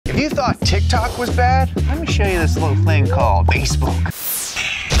You thought TikTok was bad? Let me show you this little thing called Facebook.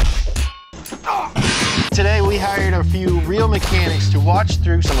 Today we hired a few real mechanics to watch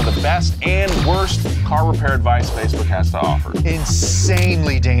through some of the best and worst car repair advice Facebook has to offer.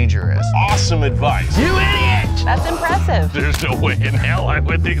 Insanely dangerous. Awesome advice. You idiot! That's impressive. There's no way in hell I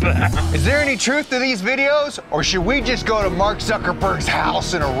would do that. Is there any truth to these videos? Or should we just go to Mark Zuckerberg's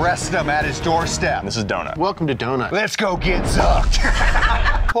house and arrest him at his doorstep? This is Donut. Welcome to Donut. Let's go get zucked.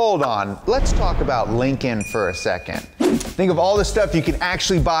 Hold on, let's talk about Lincoln for a second. Think of all the stuff you can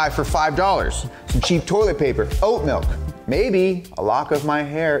actually buy for $5. Some cheap toilet paper, oat milk, maybe a lock of my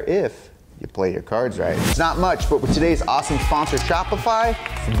hair if you play your cards right. It's not much, but with today's awesome sponsor, Shopify,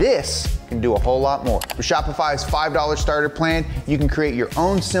 this can do a whole lot more. With Shopify's $5 starter plan, you can create your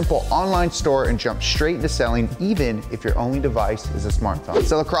own simple online store and jump straight into selling, even if your only device is a smartphone.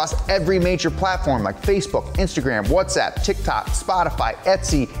 Sell across every major platform like Facebook, Instagram, WhatsApp, TikTok, Spotify,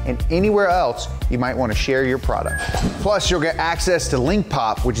 Etsy, and anywhere else you might want to share your product. Plus, you'll get access to Link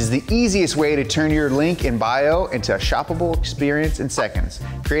Pop, which is the easiest way to turn your link in bio into a shoppable experience in seconds.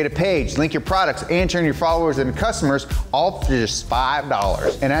 Create a page, link your products, and turn your followers into customers, all for just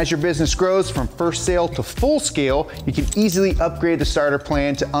 $5. And as your business grows from first sale to full scale, you can easily upgrade the starter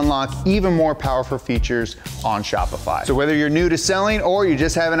plan to unlock even more powerful features on Shopify. So whether you're new to selling or you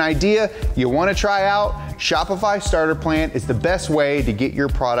just have an idea you want to try out, Shopify starter plan is the best way to get your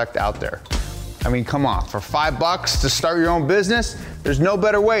product out there. I mean, come on, for $5 to start your own business, there's no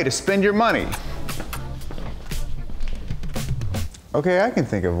better way to spend your money. Okay, I can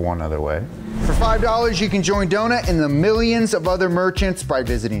think of one other way. For $5, you can join Donut and the millions of other merchants by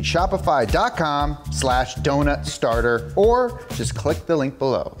visiting shopify.com/donutstarter or just click the link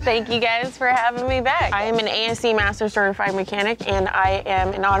below. Thank you guys for having me back. I am an ASE Master Certified Mechanic and I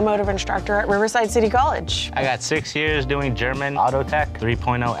am an automotive instructor at Riverside City College. I got 6 years doing German auto tech,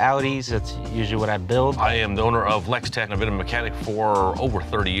 3.0 Audis, that's usually what I build. I am the owner of Lex Tech and I've been a mechanic for over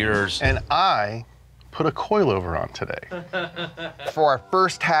 30 years. And I put a coilover on today. For our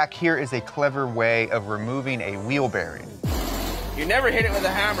first hack, here is a clever way of removing a wheel bearing. You never hit it with a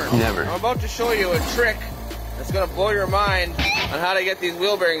hammer. Never. I'm about to show you a trick that's gonna blow your mind on how to get these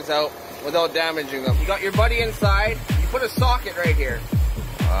wheel bearings out without damaging them. You got your buddy inside, you put a socket right here.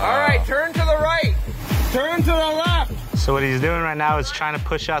 All right, turn to the right, turn to the left. So what he's doing right now is trying to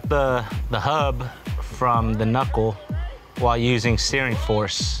push out the hub from the knuckle while using steering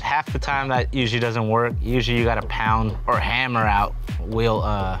force. Half the time that usually doesn't work. Usually you gotta pound or hammer out wheel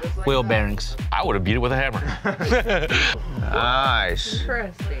bearings. I would have beat it with a hammer. Nice.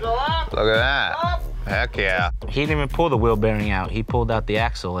 Interesting. Look at that. Heck yeah. He didn't even pull the wheel bearing out. He pulled out the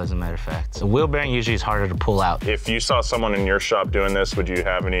axle, as a matter of fact. The wheel bearing usually is harder to pull out. If you saw someone in your shop doing this, would you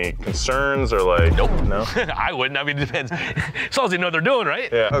have any concerns or like? Nope. No? I wouldn't. I mean, it depends. As long as they know what they're doing,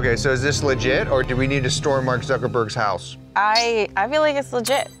 right? Yeah. Okay, so is this legit or do we need to store Mark Zuckerberg's house? I feel like it's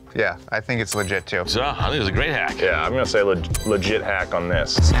legit. Yeah, I think it's legit too. So I think it's a great hack. Yeah, I'm gonna say legit hack on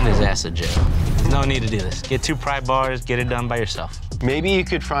this. Send his ass to jail. No need to do this. Get 2 pry bars, get it done by yourself. Maybe you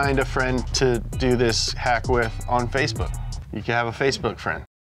could find a friend to do this hack with on Facebook. You could have a Facebook friend.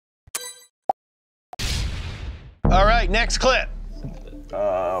 All right, next clip.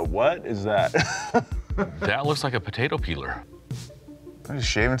 What is that? That looks like a potato peeler. I'm just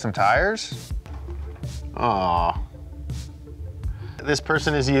shaving some tires? Aw. This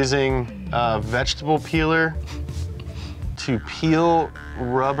person is using a vegetable peeler to peel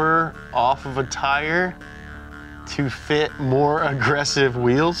rubber off of a tire to fit more aggressive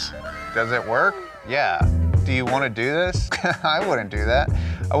wheels. Does it work? Yeah. Do you want to do this? I wouldn't do that.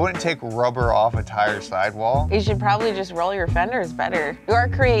 I wouldn't take rubber off a tire sidewall. You should probably just roll your fenders better. You are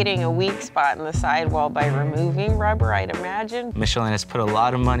creating a weak spot in the sidewall by removing rubber, I'd imagine. Michelin has put a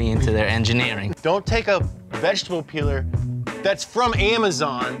lot of money into their engineering. Don't take a vegetable peeler that's from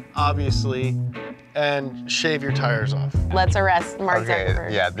Amazon, obviously, and shave your tires off. Let's arrest Mark Okay,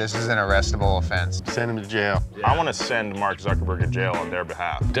 Zuckerberg. yeah, this is an arrestable offense. Send him to jail. I want to send Mark Zuckerberg to jail on their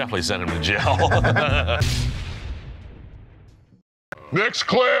behalf. Definitely send him to jail. Next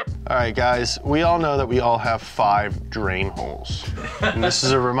clip. All right, guys, we all know that we all have 5 drain holes. And this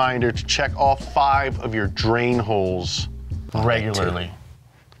is a reminder to check all 5 of your drain holes regularly.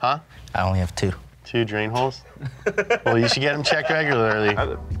 Huh? I only have 2. 2 drain holes? Well, you should get them checked regularly.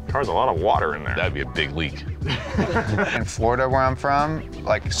 That car's a lot of water in there. That'd be a big leak. In Florida, where I'm from,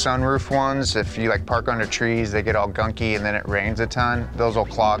 like sunroof ones, if you like park under trees, they get all gunky and then it rains a ton. Those will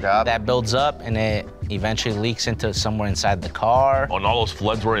clog up. That builds up and it eventually leaks into somewhere inside the car. On all those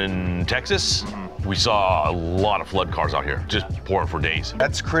floods were in Texas, We saw a lot of flood cars out here, just pouring for days.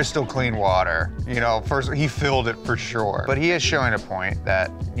 That's crystal clean water. You know, first, he filled it for sure. But he is showing a point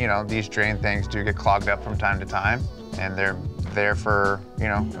that, you know, these drain things do get clogged up from time to time, and they're there for, you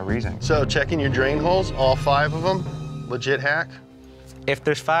know, a reason. So checking your drain holes, all 5 of them, legit hack? If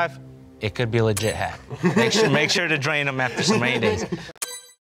there's 5, it could be a legit hack. Make sure to drain them after some rain days.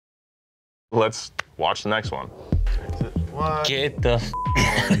 Let's watch the next one. What? Get the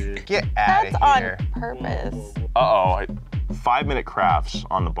Get out That's of here. on purpose. Uh-oh, 5-minute crafts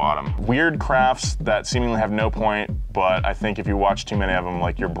on the bottom. Weird crafts that seemingly have no point, but I think if you watch too many of them,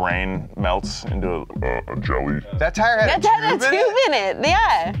 like your brain melts into a jelly. That tire had That had a a tube in it? tube in it,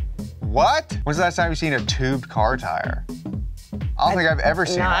 yeah. What? When's the last time you've seen a tubed car tire? I don't think I've ever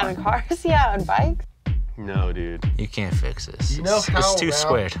seen Not one. on cars, yeah, on bikes. No, dude. You can't fix this. You know It's too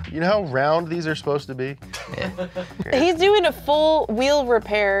squared. You know how round these are supposed to be? He's doing a full wheel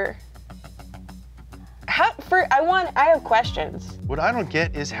repair. I have questions. What I don't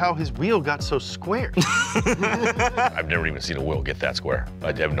get is how his wheel got so square. I've never even seen a wheel get that square.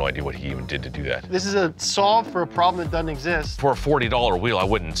 I have no idea what he even did to do that. This is a solve for a problem that doesn't exist. For a $40 wheel, I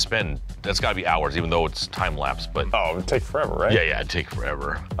wouldn't spend, that's gotta be hours, even though it's time lapse, but Oh, it would take forever, right? yeah, it'd take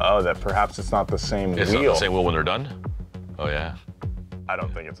forever. Oh, that perhaps it's not the same It's wheel. not the same wheel when they're done? Oh yeah, I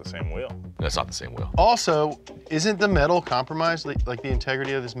don't think it's the same wheel. that's not the same wheel. Also, isn't the metal compromised? Like the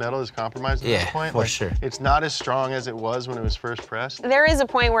integrity of this metal is compromised at this Yeah, point? for Like, sure. It's not as strong as it was when it was first pressed. There is a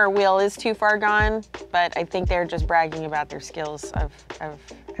point where a wheel is too far gone, but I think they're just bragging about their skills of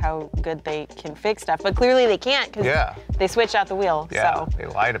how good they can fix stuff. But clearly they can't because Yeah. they switched out the wheel. Yeah, So they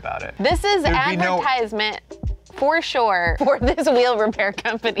lied about it. this is There'd be no- advertisement for sure for this wheel repair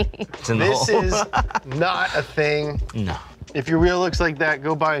company. It's in the This hole. is not a thing. No. If your wheel looks like that,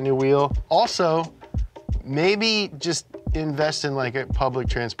 go buy a new wheel. Also, maybe just invest in like a public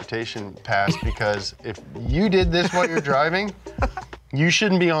transportation pass because if you did this while you're driving, you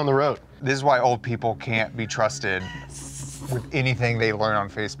shouldn't be on the road. This is why old people can't be trusted with anything they learn on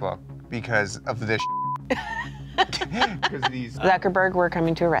Facebook because of this. Because these. Zuckerberg, we're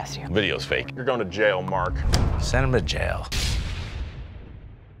coming to arrest you. Video's fake. You're going to jail, Mark. Send him to jail.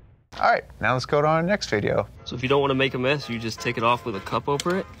 All right, now let's go to our next video. So if you don't want to make a mess, you just take it off with a cup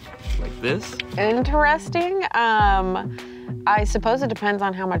over it, like this. Interesting. I suppose it depends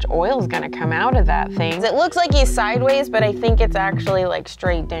on how much oil is gonna come out of that thing. It looks like he's sideways, but I think it's actually like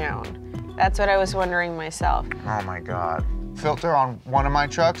straight down. That's what I was wondering myself. Oh my God. Filter on one of my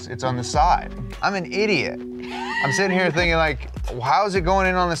trucks, it's on the side. I'm an idiot. I'm sitting here thinking like, how is it going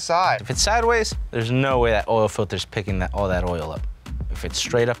in on the side? If it's sideways, there's no way that oil filter's picking all that oil up. If it's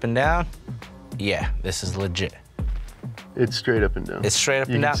straight up and down, yeah, this is legit. It's straight up and down. It's straight up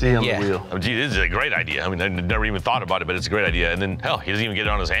you and can down? see on Yeah. the wheel. Oh, gee, this is a great idea. I mean, I never even thought about it, but it's a great idea. And then, hell, he doesn't even get it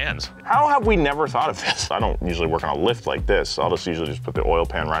on his hands. How have we never thought of this? I don't usually work on a lift like this. I'll just usually just put the oil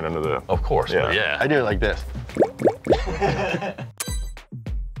pan right under the... Of course, Yeah. yeah. I do it like this.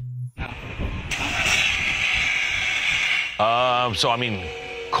 So, I mean,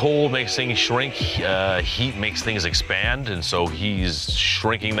 cold makes things shrink, heat makes things expand, and so he's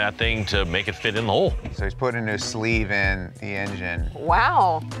shrinking that thing to make it fit in the hole. So he's putting a new sleeve in the engine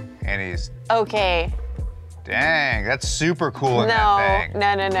Wow. and he's, Okay. dang, that's super cool in that thing.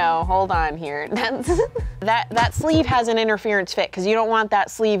 No. Hold on here. That sleeve has an interference fit because you don't want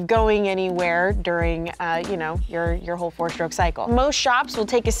that sleeve going anywhere during, you know, your whole 4-stroke cycle. Most shops will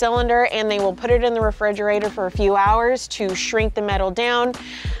take a cylinder and they will put it in the refrigerator for a few hours to shrink the metal down,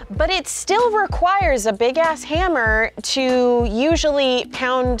 but it still requires a big ass hammer to usually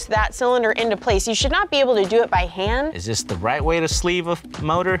pound that cylinder into place. You should not be able to do it by hand. Is this the right way to sleeve a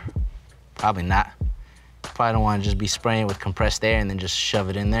motor? Probably not. Probably don't want to just be spraying with compressed air and then just shove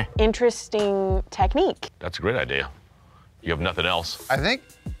it in there. Interesting technique. That's a great idea. You have nothing else. I think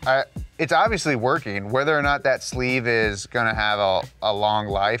it's obviously working. Whether or not that sleeve is gonna have a long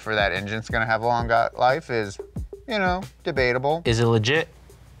life or that engine's gonna have a long life is, you know, debatable. Is it legit?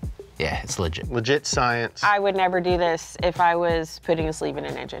 Yeah, it's legit. Legit science. I would never do this if I was putting a sleeve in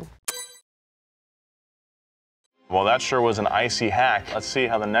an engine. Well, that sure was an icy hack. Let's see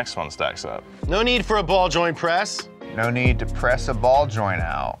how the next one stacks up. No need for a ball joint press. No need to press a ball joint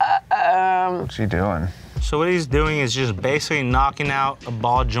out. What's he doing? So what he's doing is just basically knocking out a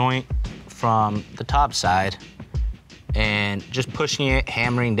ball joint from the top side and just pushing it,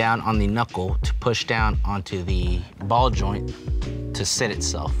 hammering down on the knuckle to push down onto the ball joint to sit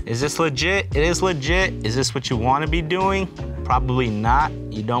itself. Is this legit? It is legit. Is this what you want to be doing? Probably not.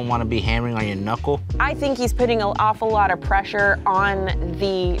 You don't want to be hammering on your knuckle. I think he's putting an awful lot of pressure on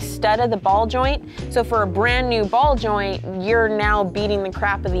the stud of the ball joint. So for a brand new ball joint, you're now beating the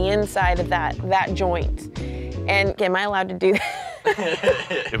crap of the inside of that joint. And am I allowed to do that?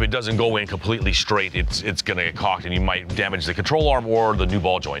 If it doesn't go in completely straight, it's gonna get cocked and you might damage the control arm or the new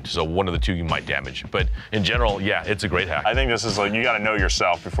ball joint. So one of the two you might damage. But in general, yeah, it's a great hack. I think this is like, you gotta know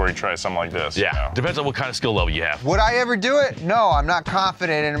yourself before you try something like this. Yeah, you know? depends on what kind of skill level you have. Would I ever do it? No, I'm not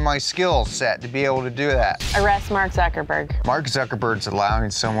confident in my skill set to be able to do that. Arrest Mark Zuckerberg. Mark Zuckerberg's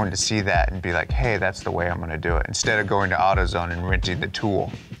allowing someone to see that and be like, hey, that's the way I'm gonna do it. Instead of going to AutoZone and renting the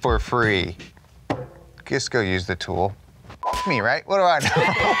tool for free. Just go use the tool. Me, right? What do I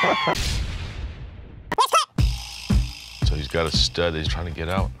know? So he's got a stud that he's trying to get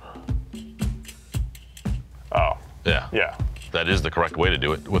out. Oh. Yeah. Yeah. That is the correct way to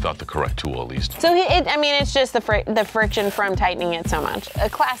do it, without the correct tool at least. So I mean, it's just the friction from tightening it so much. A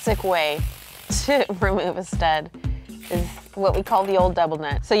classic way to remove a stud is what we call the old double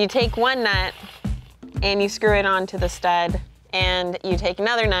nut. So you take one nut and you screw it onto the stud, and you take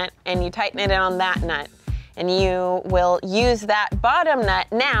another nut and you tighten it on that nut. And you will use that bottom nut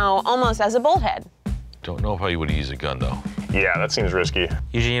now almost as a bolt head. Don't know if I would use a gun though. Yeah, that seems risky.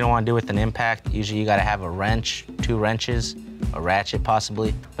 Usually you don't want to do it with an impact. Usually you got to have a wrench, 2 wrenches, a ratchet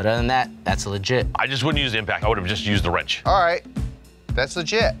possibly. But other than that, that's legit. I just wouldn't use the impact. I would have just used the wrench. All right, that's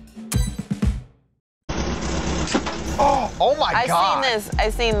legit. Oh my God.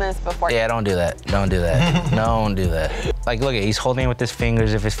 I've seen this before. Yeah, don't do that. Don't do that. Don't do that. Like, look at, he's holding it with his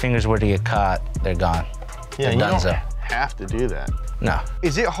fingers. If his fingers were to get caught, they're gone. Yeah, they're you done don't so. have to do that. No.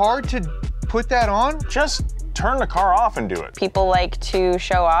 Is it hard to put that on? Just turn the car off and do it. People like to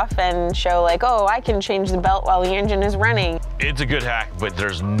show off and show like, oh, I can change the belt while the engine is running. It's a good hack, but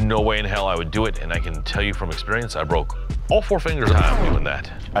there's no way in hell I would do it. And I can tell you from experience, I broke all 4 fingers time doing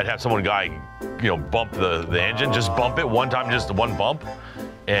that. I'd have someone bump the engine, just bump it one time, just one bump.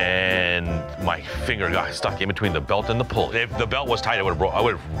 And my finger got stuck in between the belt and the pull. If the belt was tight, it would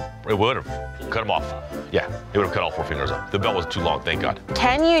have cut them off. Yeah, it would have cut all 4 fingers off. The belt was too long, thank God.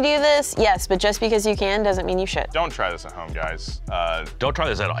 Can you do this? Yes, but just because you can doesn't mean you should. Don't try this at home, guys. Don't try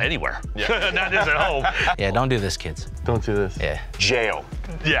this anywhere. Yeah. Not just at home. Yeah, don't do this, kids. Don't do this. Yeah. Jail.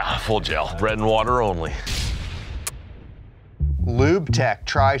 Yeah, full jail. Bread and water only. Lube tech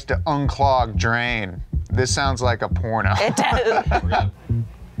tries to unclog drain. This sounds like a porno. It does.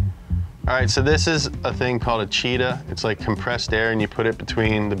 All right, so this is a thing called a cheetah. It's like compressed air, and you put it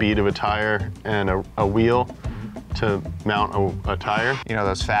between the bead of a tire and a wheel to mount a tire. You know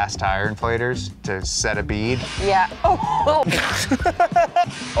those fast tire inflators to set a bead? Yeah. Oh.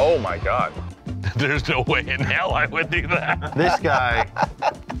 Oh my God. There's no way in hell I would do that. This guy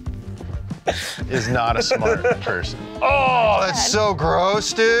is not a smart person. Oh, that's so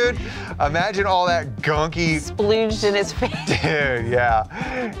gross, dude. Imagine all that gunky. Splooged in his face. Dude,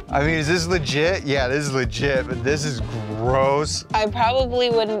 yeah. I mean, is this legit? Yeah, this is legit, but this is gross. I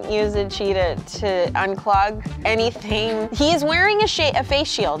probably wouldn't use a cheetah to unclog anything. He is wearing a face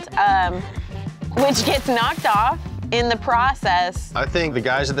shield, which gets knocked off in the process. I think the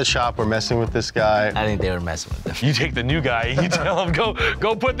guys at the shop were messing with this guy. I think they were messing with him. You take the new guy, you tell him,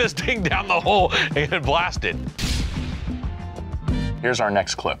 go put this thing down the hole and blast it. Here's our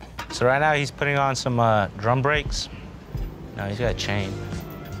next clip. So right now he's putting on some drum brakes. No, he's got a chain.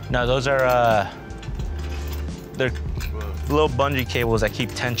 No, those are they're little bungee cables that keep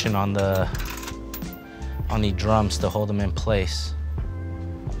tension on the drums to hold them in place.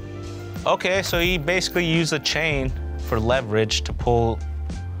 Okay, so he basically used a chain for leverage to pull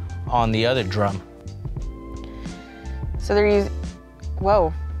on the other drum. So they're using,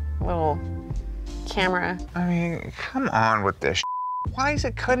 whoa, little camera. I mean, come on with this. Why is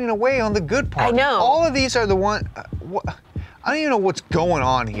it cutting away on the good part? I know. All of these are the one. I don't even know what's going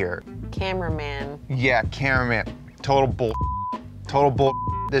on here. Cameraman. Yeah, cameraman. Total bull. Total bull.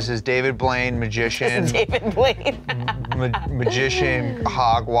 This is David Blaine, magician. This is David Blaine. Magician,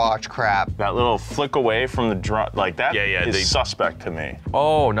 hogwatch crap. That little flick away from the drum, like that is suspect to me.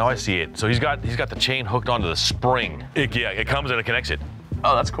 Oh, now I see it. So he's got the chain hooked onto the spring. It comes and it connects it.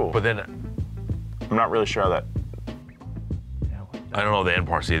 Oh, that's cool. But then I'm not really sure how that. I don't know the end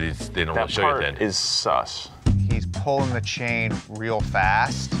part. See, they don't really That show you part then. is sus. He's pulling the chain real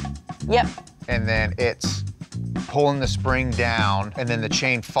fast, Yep. and then it's pulling the spring down, and then the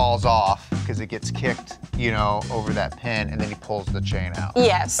chain falls off because it gets kicked, you know, over that pin, and then he pulls the chain out.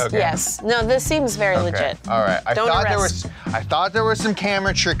 Yes, Okay. yes. No, this seems very legit. All right. I Don't thought arrest. there was some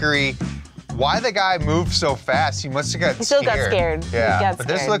camera trickery why the guy moved so fast. He must have got He still got scared. Yeah, He got but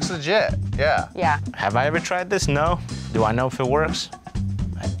this scared. looks legit. Yeah. Yeah. Have I ever tried this? No. Do I know if it works?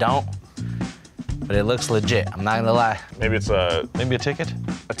 I don't. But it looks legit. I'm not gonna lie. Maybe it's Maybe a ticket?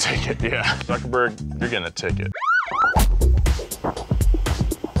 a ticket, yeah. Zuckerberg, you're getting a ticket.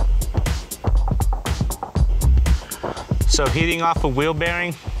 So heating off a wheel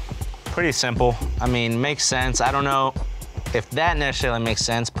bearing, pretty simple. I mean, makes sense. I don't know if that necessarily makes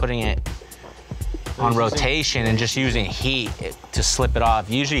sense, putting it on rotation and just using heat to slip it off.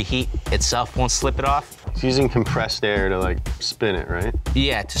 Usually heat itself won't slip it off. He's using compressed air to like spin it, right?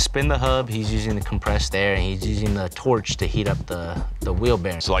 Yeah, to spin the hub, he's using the compressed air and he's using the torch to heat up the wheel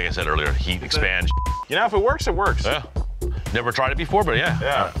bearing. So like I said earlier, heat expands. You know, if it works, it works. Yeah. Never tried it before, but yeah.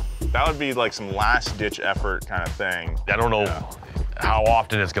 Yeah. That would be like some last ditch effort kind of thing. I don't know how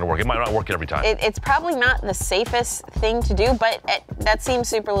often it's gonna work. It might not work every time. It's probably not the safest thing to do, but that seems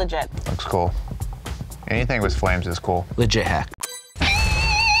super legit. Looks cool. Anything with flames is cool. Legit hack.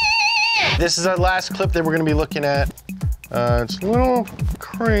 This is our last clip that we're gonna be looking at. It's a little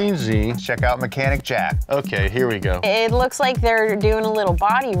crazy. Check out Mechanic Jack. Okay, here we go. It looks like they're doing a little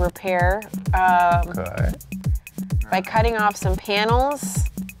body repair Okay. by cutting off some panels.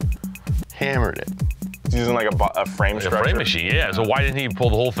 Hammered it. He's using like a frame Like a structure. frame machine, yeah. So why didn't he pull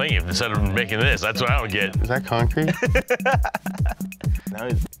the whole thing instead of making this? That's what I don't get. Is that concrete? Now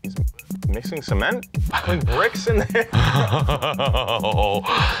he's mixing cement, putting bricks in there.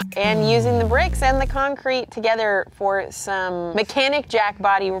 And using the bricks and the concrete together for some Mechanic Jack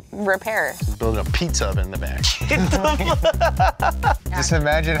body repair. Building a pizza oven in the back. Just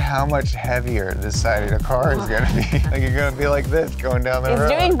imagine how much heavier this side of the car is gonna be. Like you're gonna be like this going down the He's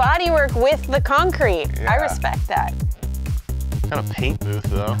road. doing body work with the concrete. I Yeah. respect that. Kind of paint booth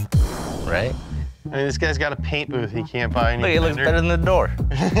though. Right? I mean, this guy's got a paint booth. He can't buy any. Look, it looks fender. better than the door.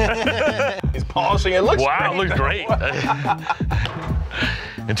 He's polishing it. Looks Wow, it great. looks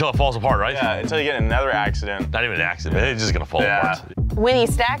great. Until it falls apart, right? Yeah, until you get another accident. Not even an accident, it's just gonna fall Yeah. apart. When he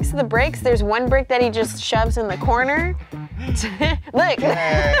stacks the bricks, there's one brick that he just shoves in the corner. Look,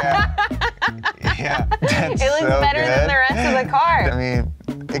 Yeah. That's it looks so better than good. the rest of the car. I mean,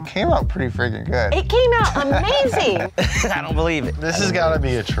 it came out pretty freaking good. It came out amazing. I don't believe it. This has got to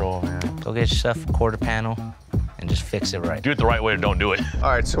be a troll, man. Go get yourself a quarter panel and just fix it right. Do it the right way or don't do it. All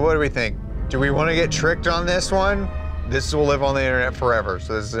right, so what do we think? Do we want to get tricked on this one? This will live on the internet forever,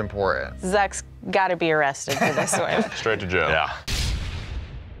 so this is important. Zuck's got to be arrested for this one. Straight to jail. Yeah.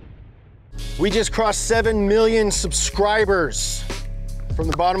 We just crossed 7 million subscribers. From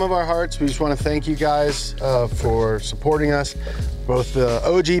the bottom of our hearts, we just want to thank you guys for supporting us, both the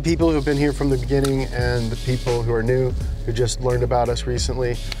OG people who've been here from the beginning and the people who are new, who just learned about us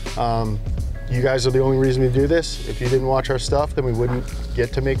recently. You guys are the only reason we do this. If you didn't watch our stuff, then we wouldn't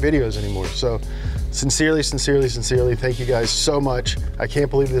get to make videos anymore. So sincerely, sincerely, sincerely, thank you guys so much. I can't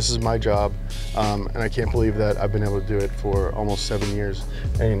believe this is my job, and I can't believe that I've been able to do it for almost 7 years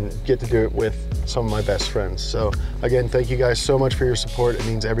and get to do it with some of my best friends. So again, thank you guys so much for your support. It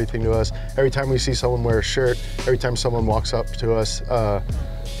means everything to us. Every time we see someone wear a shirt, every time someone walks up to us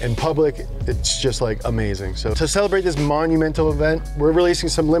in public, it's just like amazing. So to celebrate this monumental event, we're releasing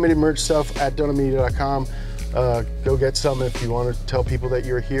some limited merch stuff at donutmedia.com. Go get some if you want to tell people that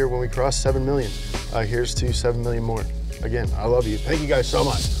you're here when we cross 7 million. Here's to 7 million more. Again, I love you. Thank you guys so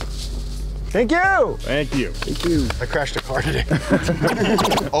much. Thank you. Thank you. Thank you. I crashed a car today.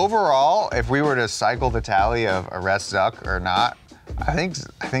 Overall, if we were to cycle the tally of arrest Zuck or not, I think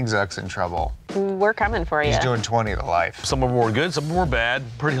Zuck's in trouble. We're coming for you. He's doing 20 to life. Some of them were good, some of them were bad,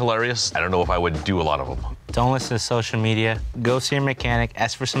 pretty hilarious. I don't know if I would do a lot of them. Don't listen to social media. Go see your mechanic,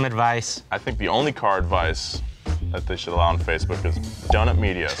 ask for some advice. I think the only car advice that they should allow on Facebook is Donut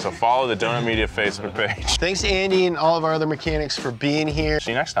Media. So follow the Donut Media Facebook page. Thanks to Andy and all of our other mechanics for being here.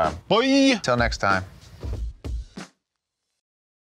 See you next time. Bye. Till next time.